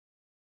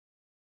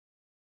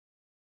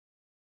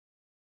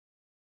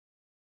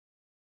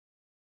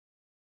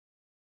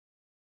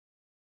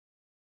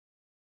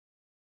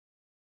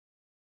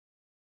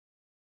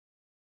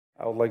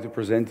I would like to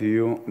present to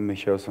you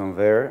Michelle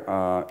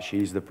Sanver.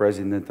 She is the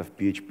president of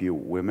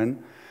PHPWomen,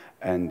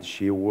 and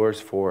she works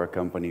for a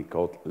company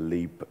called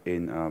Liip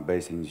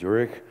based in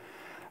Zürich.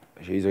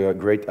 She's a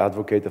great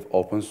advocate of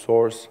open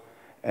source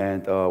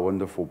and a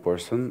wonderful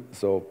person.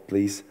 So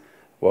please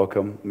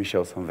welcome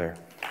Michelle Sanver.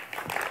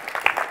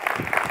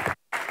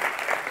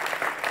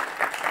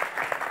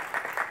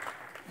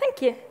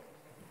 Thank you.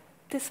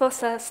 This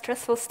was a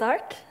stressful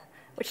start,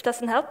 which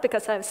doesn't help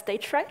because I have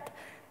stage fright.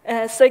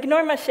 So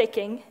ignore my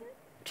shaking.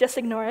 Just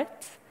ignore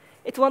it.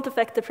 It won't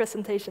affect the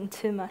presentation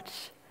too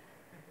much.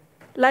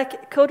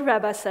 Like Code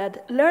Rabbi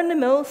said, learn the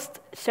most,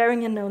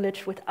 sharing your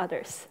knowledge with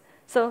others.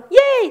 So,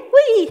 yay,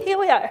 wee, here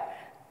we are.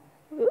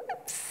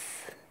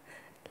 Oops.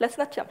 Let's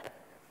not jump.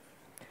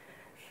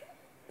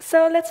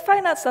 So let's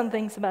find out some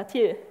things about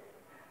you.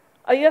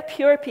 Are you a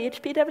pure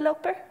PHP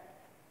developer?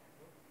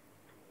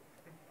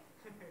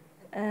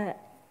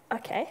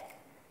 Okay.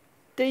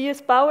 Do you use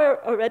Bower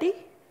already?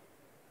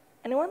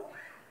 Anyone?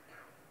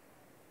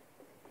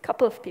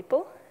 Couple of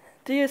people.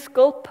 Do you use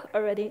Gulp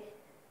already?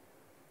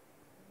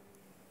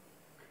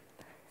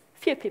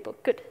 Few people,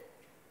 good.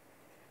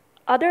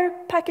 Other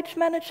package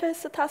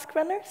managers or task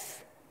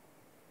runners?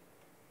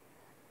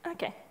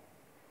 Okay.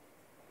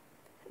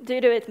 Do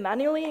you do it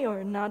manually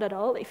or not at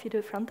all if you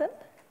do frontend?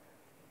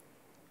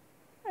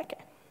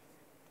 Okay.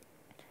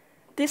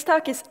 This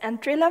talk is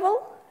entry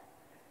level.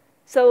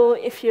 So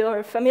if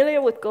you're familiar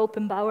with Gulp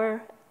and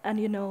Bower and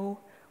you know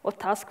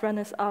what task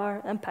runners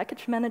are and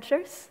package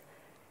managers,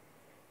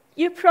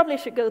 you probably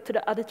should go to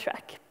the other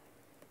track.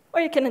 Or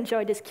you can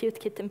enjoy this cute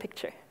kitten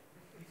picture.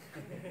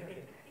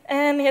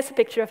 And here's a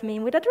picture of me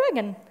with a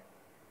dragon.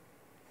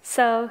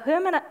 So who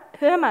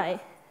am I?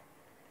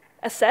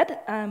 As said,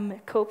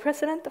 I'm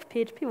co-president of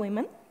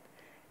PHPWomen.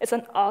 It's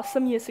an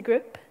awesome user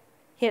group,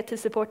 here to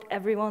support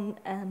everyone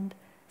and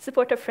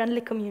support a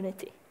friendly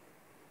community.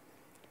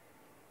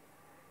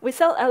 We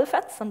sell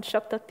elephants on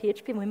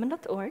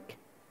shop.phpwomen.org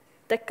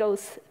that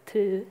goes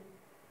to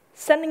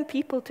sending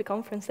people to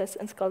conferences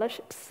and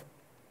scholarships.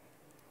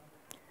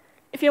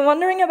 If you're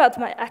wondering about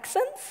my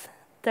accents,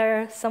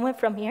 they're somewhere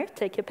from here,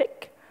 take your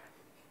pick.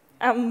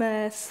 I'm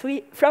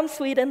from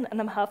Sweden and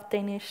I'm half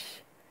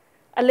Danish.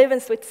 I live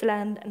in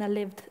Switzerland and I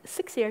lived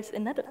 6 years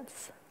in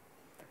Netherlands.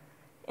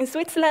 In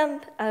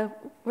Switzerland, I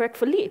work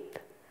for Liip.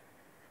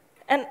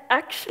 And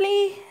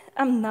actually,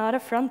 I'm not a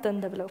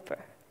front-end developer.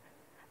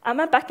 I'm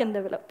a back-end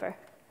developer.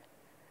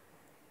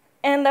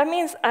 And that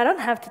means I don't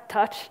have to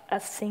touch a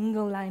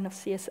single line of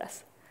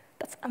CSS.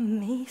 That's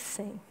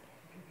amazing.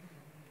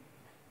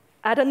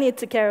 I don't need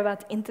to care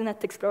about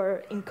Internet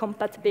Explorer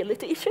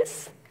incompatibility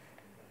issues.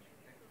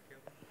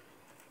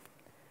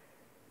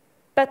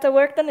 But I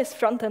worked on this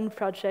front-end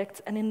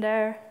project, and in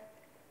there,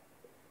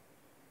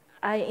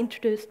 I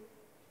introduced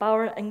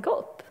Bower and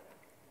Gulp.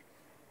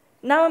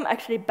 Now I'm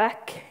actually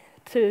back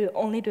to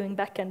only doing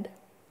back-end.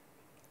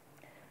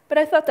 But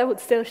I thought I would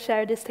still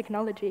share this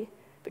technology,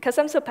 because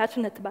I'm so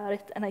passionate about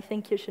it, and I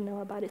think you should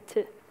know about it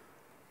too.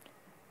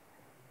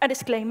 A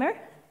disclaimer,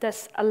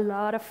 there's a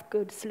lot of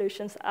good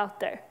solutions out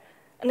there.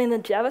 And in the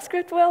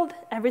JavaScript world,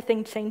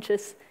 everything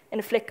changes in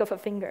a flick of a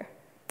finger.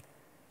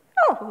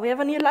 Oh, we have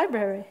a new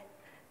library.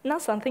 Now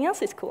something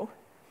else is cool.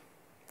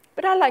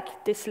 But I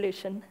like this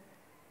solution.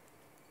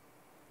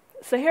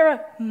 So here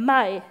are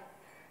my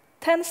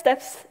 10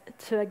 steps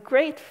to a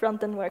great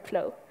front-end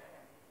workflow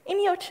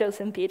in your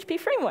chosen PHP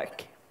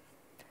framework.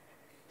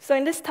 So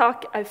in this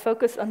talk, I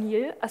focus on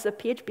you as a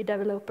PHP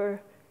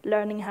developer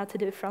learning how to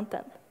do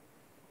front-end.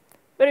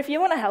 But if you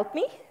want to help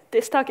me,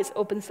 this talk is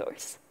open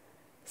source.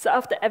 So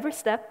after every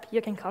step,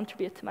 you can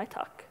contribute to my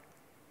talk.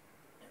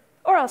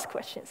 Or ask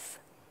questions.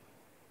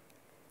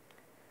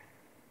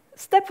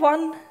 Step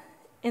 1,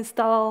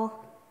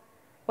 install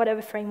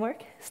whatever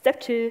framework. Step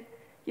 2,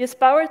 use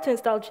Bower to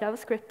install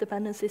JavaScript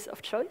dependencies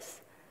of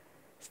choice.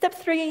 Step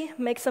 3,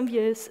 make some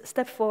views.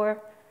 Step 4,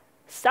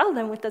 style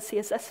them with the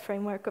CSS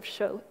framework of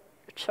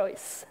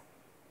choice.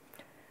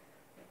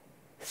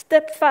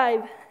 Step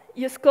 5,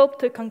 use Gulp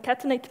to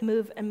concatenate,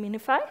 move, and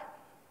minify.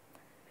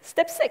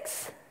 Step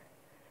 6,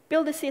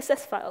 build the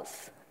CSS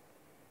files.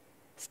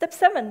 Step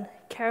 7,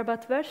 care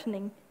about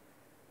versioning.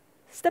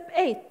 Step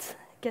 8,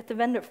 get the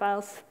vendor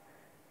files.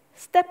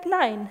 Step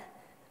 9,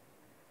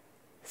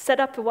 set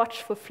up a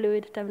watch for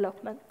fluid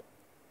development.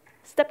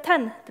 Step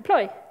 10,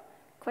 deploy.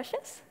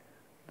 Questions?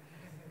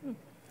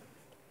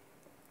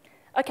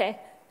 Okay,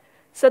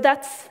 so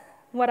that's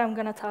what I'm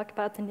going to talk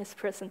about in this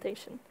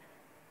presentation.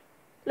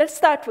 Let's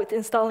start with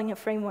installing a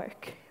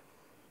framework.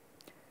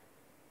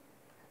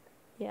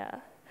 Yeah.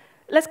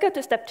 Let's go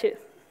to step 2.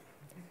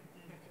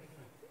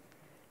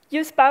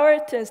 Use Bower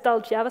to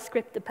install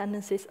JavaScript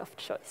dependencies of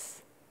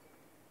choice.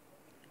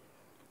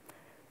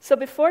 So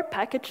before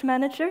package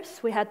managers,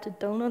 we had to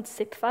download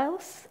zip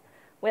files.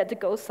 We had to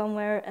go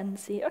somewhere and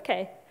see,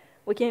 OK,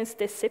 we can use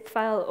this zip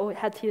file, or we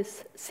had to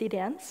use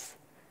CDNs.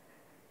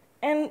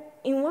 And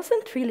it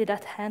wasn't really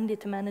that handy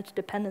to manage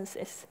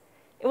dependencies.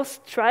 It was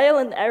trial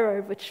and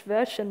error which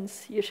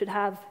versions you should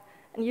have,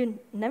 and you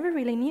never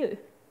really knew.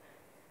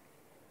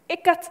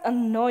 It got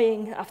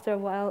annoying after a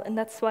while, and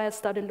that's why I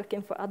started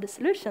looking for other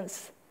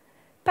solutions.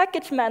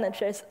 Package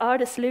managers are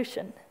the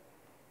solution.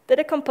 They're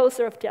the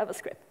composer of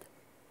JavaScript.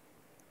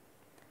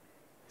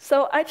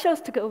 So I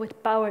chose to go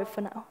with Bower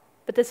for now,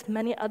 but there's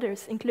many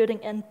others, including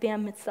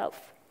NPM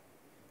itself.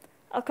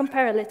 I'll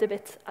compare a little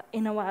bit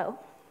in a while.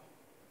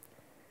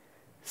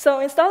 So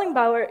installing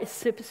Bower is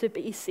super, super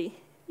easy.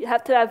 You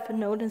have to have a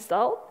node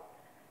installed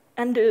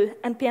and do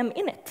npm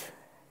init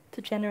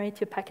to generate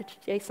your package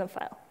JSON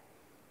file.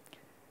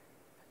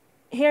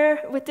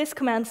 Here, with this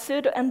command,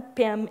 sudo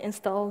npm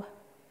install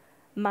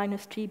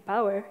 -g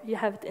Bower, you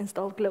have it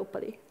installed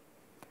globally.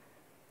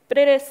 But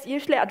it is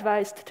usually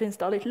advised to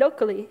install it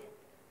locally,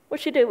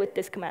 which you do with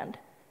this command,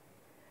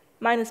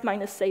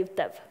 --save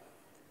dev.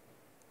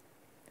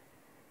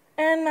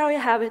 And now you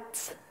have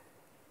it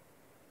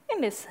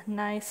in this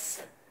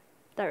nice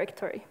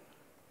directory.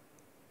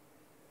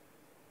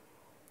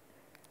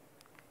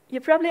 You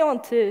probably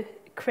want to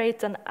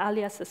create an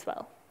alias as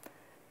well.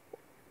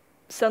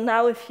 So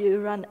now if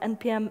you run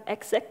npm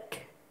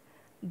exec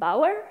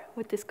Bower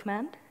with this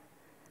command,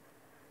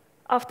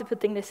 after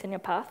putting this in your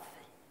path,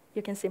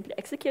 you can simply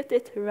execute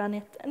it, run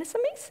it, and it's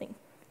amazing.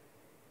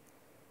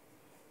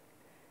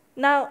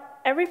 Now,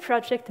 every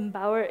project in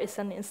Bower is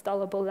an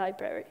installable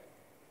library.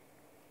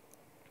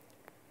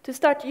 To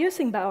start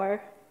using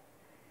Bower,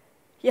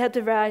 you have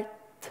to write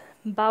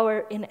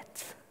Bower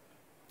init.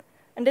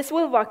 And this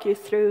will walk you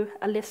through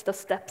a list of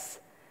steps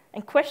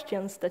and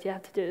questions that you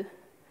have to do.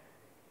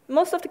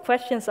 Most of the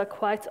questions are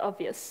quite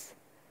obvious,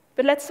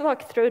 but let's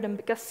walk through them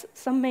because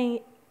some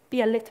may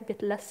be a little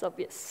bit less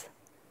obvious.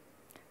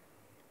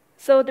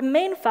 So the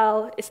main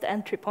file is the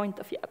entry point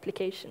of your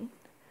application.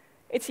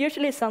 It's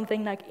usually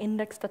something like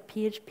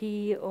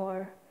index.php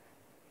or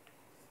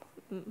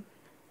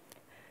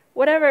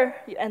whatever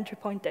your entry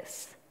point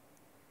is.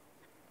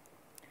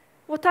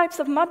 What types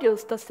of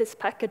modules does this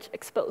package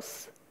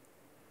expose?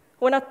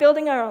 We're not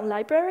building our own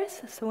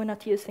libraries, so we're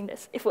not using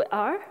this. If we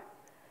are,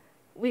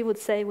 we would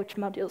say which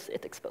modules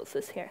it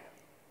exposes here.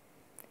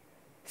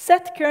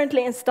 Set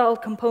currently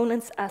installed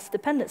components as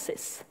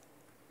dependencies.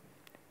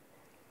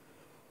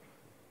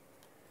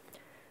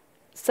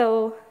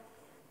 So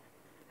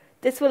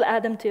this will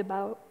add them to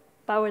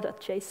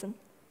bower.json.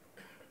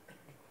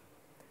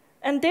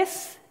 And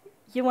this,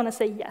 you want to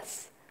say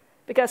yes,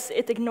 because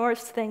it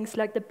ignores things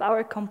like the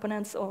Bower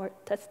components or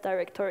test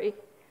directory.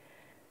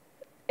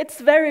 It's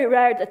very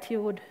rare that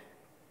you would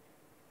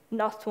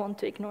not want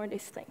to ignore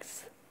these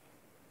things.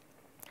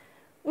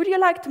 Would you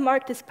like to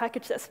mark this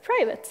package as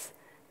private,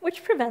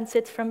 which prevents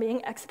it from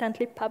being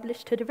accidentally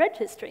published to the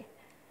registry?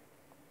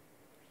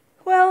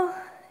 Well,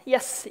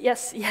 yes,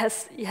 yes,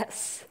 yes,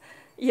 yes.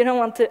 You don't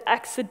want to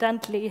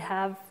accidentally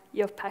have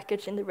your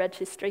package in the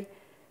registry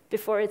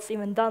before it's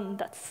even done.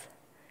 That's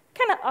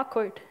kind of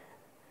awkward.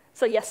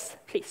 So yes,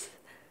 please.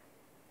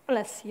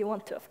 Unless you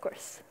want to, of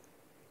course.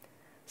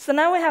 So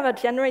now we have a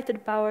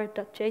generated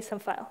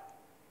bower.json file.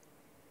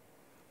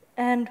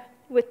 And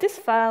with this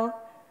file,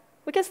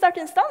 we can start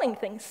installing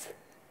things.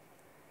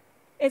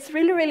 It's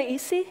really, really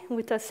easy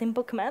with a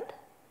simple command.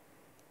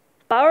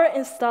 Bower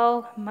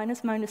install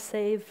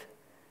 --save,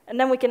 and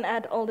then we can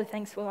add all the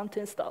things we want to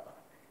install.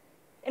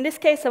 In this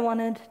case, I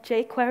wanted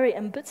jQuery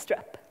and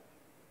Bootstrap.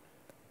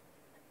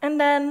 And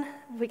then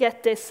we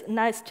get this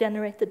nice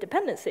generated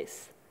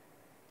dependencies.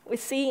 We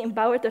see in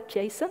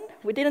bower.json,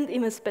 we didn't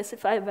even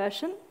specify a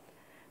version,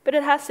 but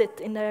it has it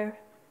in there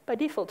by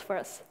default for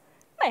us.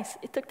 Nice,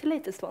 it took the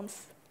latest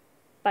ones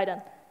by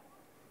then.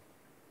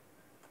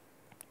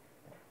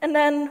 And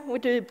then we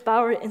do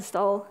Bower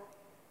install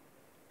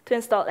to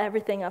install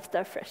everything after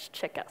a fresh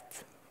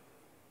checkout.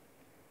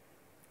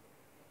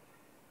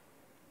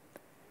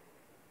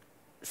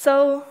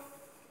 So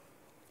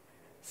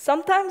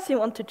sometimes you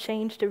want to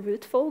change the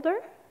root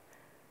folder,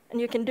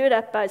 and you can do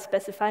that by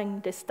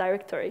specifying this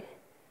directory.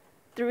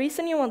 The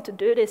reason you want to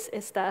do this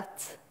is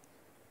that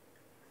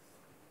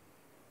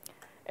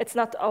it's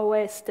not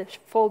always the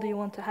folder you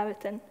want to have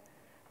it in.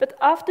 But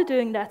after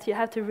doing that, you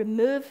have to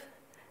remove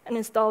and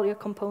install your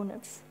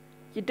components.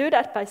 You do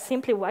that by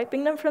simply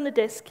wiping them from the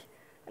disk,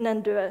 and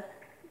then do a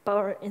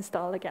Bower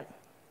install again.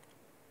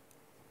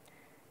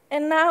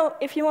 And now,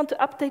 if you want to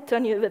update to a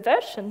new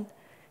version,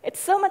 it's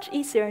so much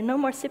easier, no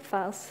more zip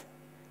files.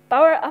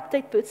 Bower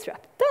update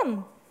Bootstrap,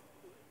 done.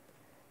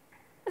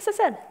 As I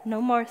said,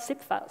 no more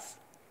zip files.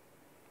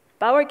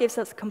 Bower gives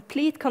us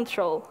complete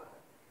control,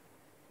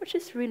 which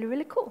is really,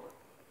 really cool.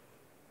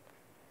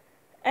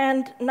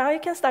 And now you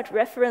can start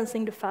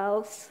referencing the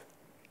files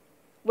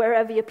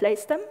wherever you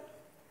place them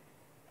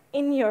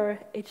in your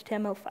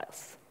HTML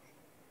files.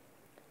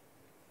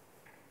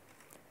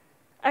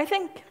 I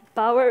think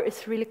Bower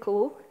is really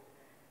cool,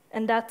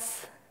 and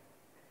that's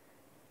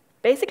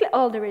basically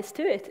all there is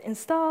to it.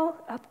 Install,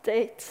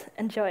 update,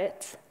 enjoy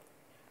it.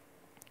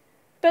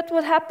 But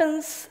what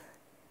happens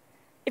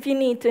if you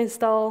need to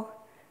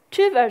install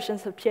 2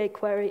 versions of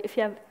jQuery if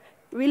you have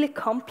really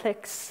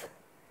complex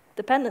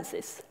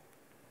dependencies?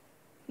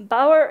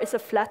 Bower is a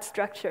flat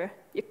structure.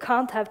 You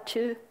can't have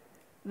 2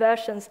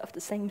 versions of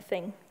the same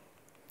thing.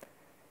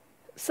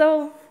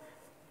 So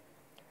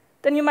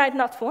then you might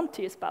not want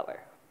to use Bower.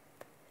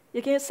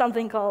 You can use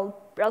something called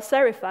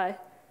Browserify,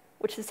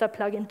 which is a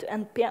plugin to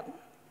NPM.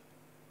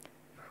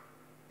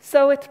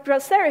 So with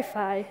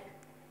Browserify,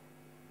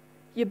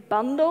 you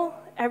bundle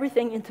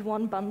everything into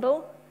one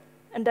bundle,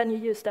 and then you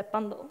use that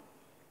bundle.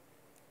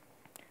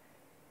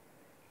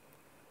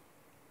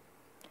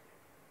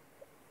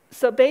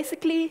 So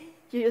basically,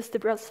 you use the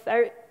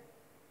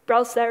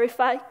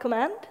Browserify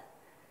command,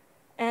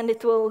 and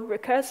it will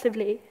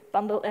recursively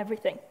bundle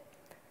everything,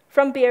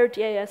 from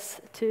beer.js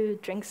to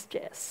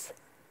drinks.js.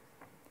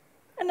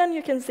 And then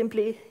you can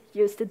simply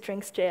use the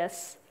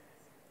drinks.js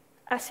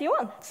as you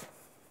want.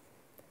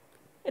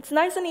 It's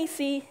nice and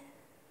easy,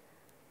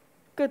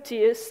 good to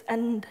use,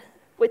 and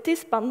with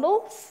these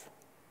bundles,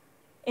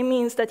 it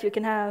means that you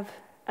can have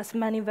as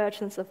many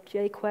versions of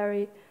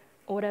jQuery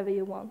or whatever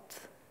you want.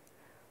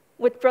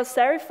 With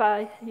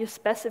Browserify, you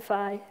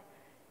specify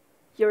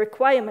your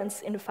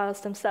requirements in the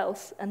files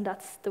themselves, and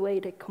that's the way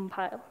they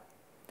compile.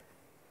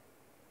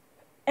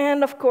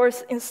 And of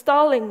course,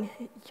 installing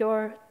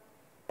your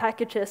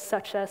packages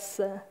such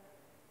as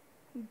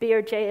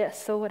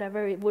beer.js or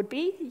whatever it would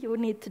be, you would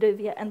need to do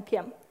via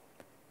npm.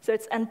 So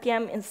it's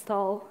npm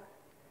install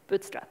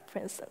Bootstrap, for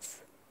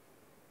instance.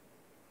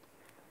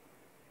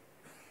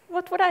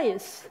 What would I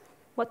use?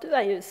 What do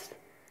I use?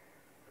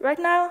 Right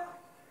now,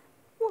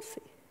 we'll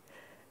see.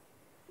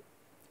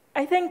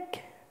 I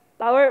think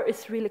Bower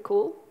is really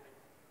cool,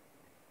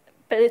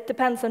 but it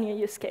depends on your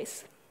use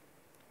case.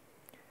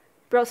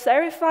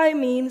 Browserify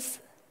means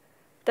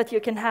that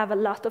you can have a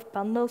lot of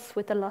bundles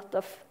with a lot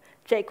of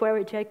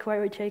jQuery,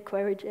 jQuery,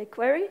 jQuery,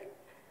 jQuery.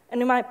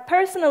 And in my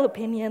personal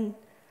opinion,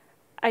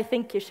 I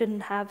think you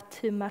shouldn't have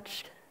too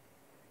much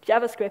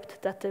JavaScript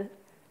that the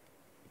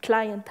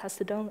client has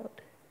to download.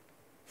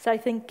 So I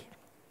think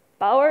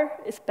Bower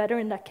is better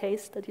in that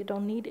case, that you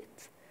don't need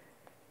it.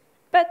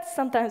 But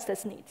sometimes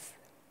there's needs.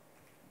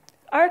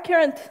 Our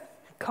current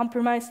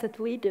compromise that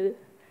we do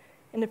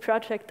in the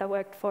project I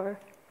worked for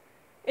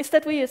is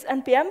that we use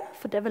npm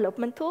for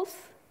development tools.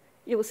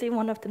 You will see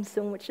one of them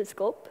soon, which is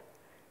Gulp.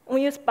 And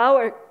we use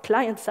Bower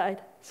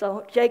client-side,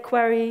 so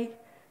jQuery,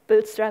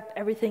 Bootstrap,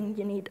 everything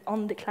you need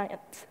on the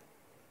client.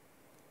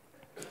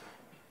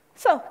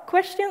 So,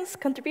 questions,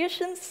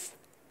 contributions?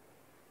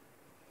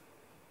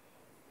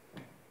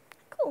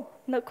 Cool.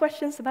 No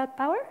questions about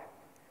Bower?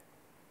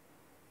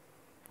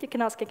 You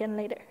can ask again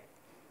later.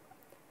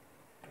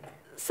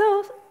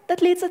 So,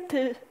 that leads us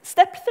to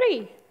step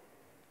 3.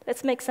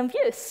 Let's make some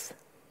views.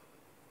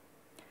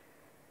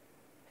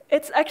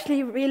 It's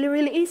actually really,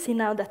 really easy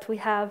now that we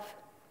have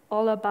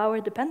all our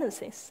Bower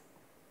dependencies.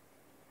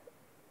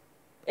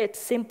 It's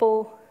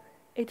simple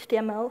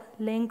HTML,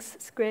 links,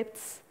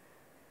 scripts.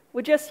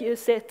 We just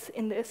use it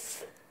in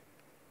this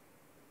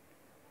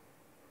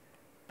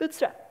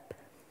Bootstrap.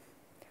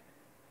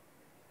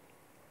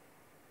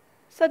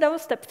 So that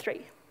was step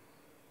 3.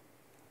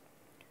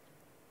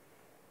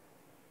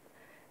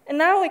 And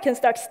now we can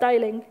start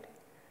styling.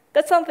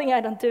 That's something I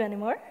don't do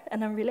anymore,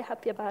 and I'm really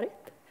happy about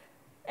it.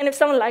 And if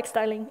someone likes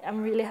styling,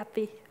 I'm really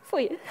happy for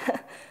you.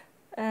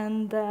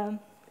 And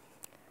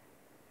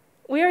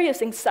we are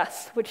using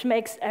Sass, which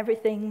makes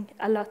everything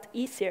a lot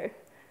easier.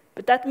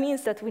 But that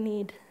means that we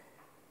need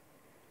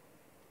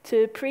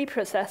to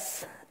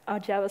pre-process our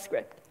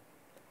JavaScript.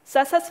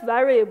 Sass has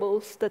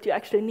variables that you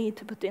actually need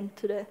to put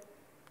into the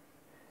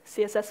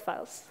CSS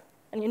files,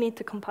 and you need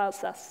to compile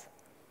Sass.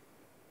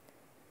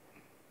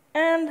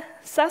 And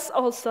Sass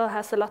also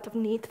has a lot of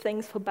neat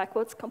things for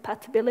backwards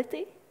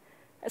compatibility,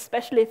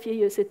 especially if you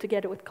use it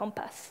together with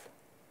Compass.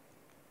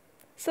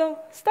 So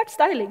start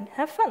styling,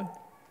 have fun.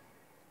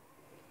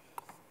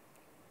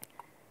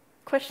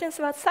 Questions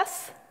about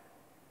Sass?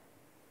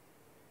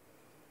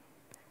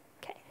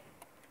 Okay.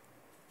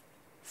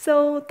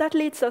 So that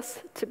leads us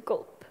to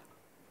Gulp.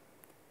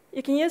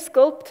 You can use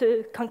Gulp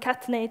to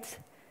concatenate,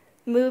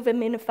 move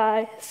and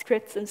minify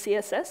scripts and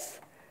CSS.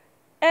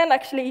 And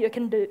actually, you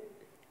can do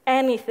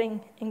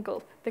anything in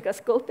Gulp, because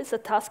Gulp is a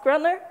task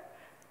runner,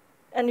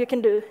 and you can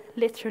do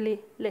literally,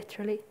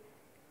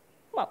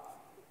 well,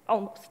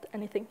 almost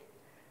anything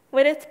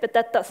with it, but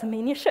that doesn't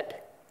mean you should.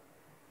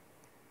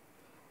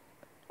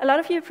 A lot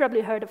of you have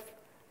probably heard of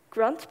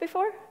Grunt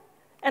before.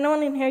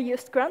 Anyone in here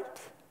used Grunt?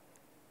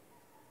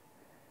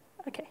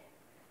 OK,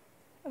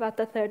 about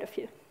a third of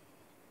you.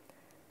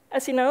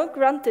 As you know,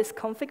 Grunt is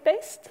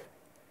config-based,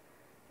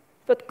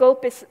 but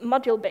Gulp is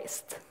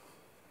module-based,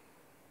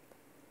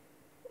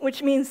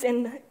 which means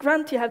in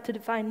Grunt you have to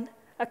define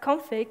a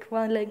config,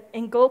 while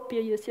in Gulp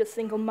you use your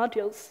single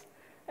modules,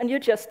 and you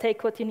just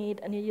take what you need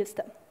and you use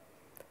them.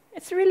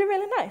 It's really,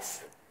 really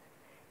nice.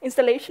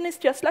 Installation is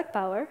just like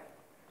Bower.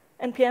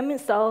 npm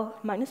install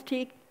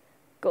 -g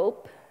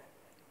Gulp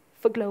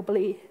for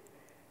globally,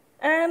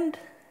 and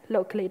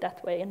locally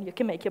that way, and you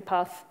can make your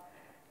path,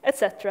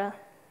 etc.,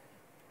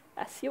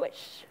 as you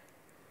wish.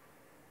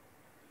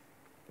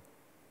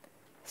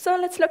 So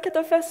let's look at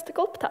our first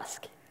Gulp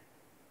task.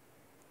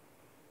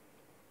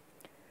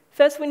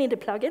 First, we need the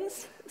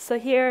plugins. So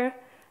here,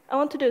 I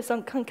want to do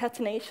some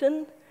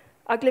concatenation,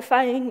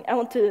 uglifying. I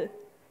want to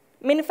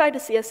minify the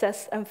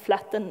CSS, and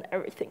flatten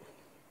everything.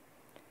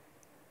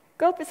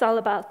 Gulp is all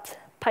about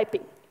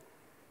piping.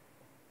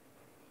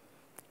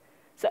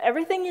 So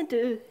everything you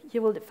do,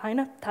 you will define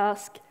a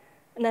task,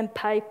 and then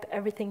pipe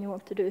everything you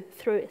want to do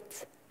through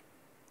it.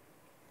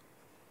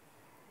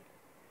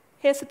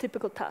 Here's a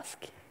typical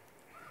task.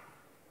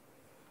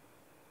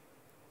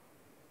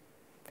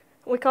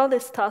 We call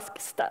this task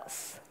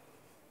stas.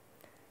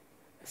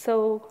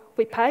 So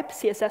we pipe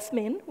CSS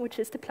min, which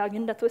is the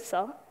plugin that we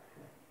saw,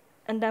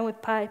 and then we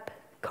pipe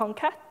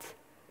concat,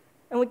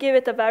 and we give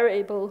it a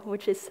variable,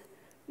 which is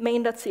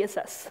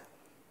main.css.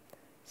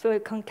 So we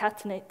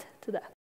concatenate to that.